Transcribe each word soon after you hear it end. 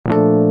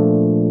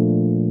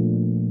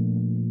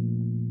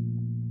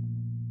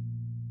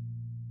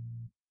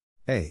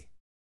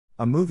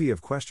A movie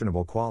of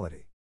questionable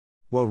quality.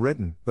 Well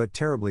written, but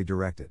terribly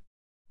directed.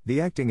 The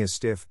acting is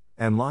stiff,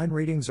 and line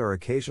readings are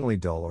occasionally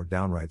dull or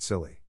downright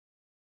silly.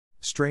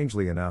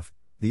 Strangely enough,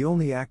 the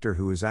only actor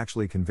who is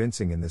actually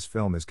convincing in this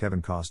film is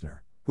Kevin Costner,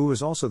 who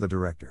is also the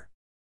director.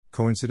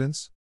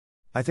 Coincidence?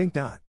 I think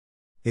not.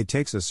 It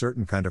takes a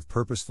certain kind of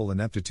purposeful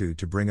ineptitude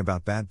to bring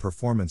about bad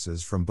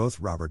performances from both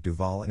Robert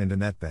Duvall and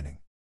Annette Bening.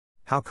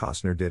 How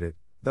Costner did it,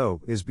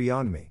 though, is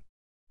beyond me.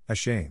 A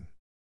shame.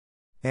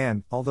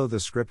 And, although the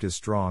script is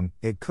strong,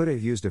 it could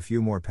have used a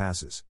few more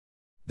passes.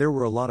 There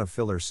were a lot of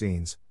filler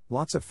scenes,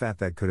 lots of fat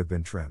that could have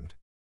been trimmed.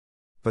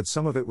 But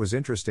some of it was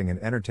interesting and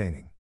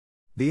entertaining.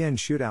 The end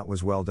shootout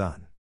was well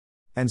done.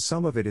 And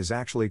some of it is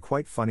actually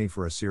quite funny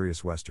for a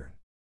serious Western.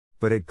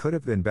 But it could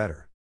have been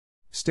better.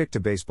 Stick to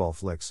baseball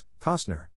flicks, Costner.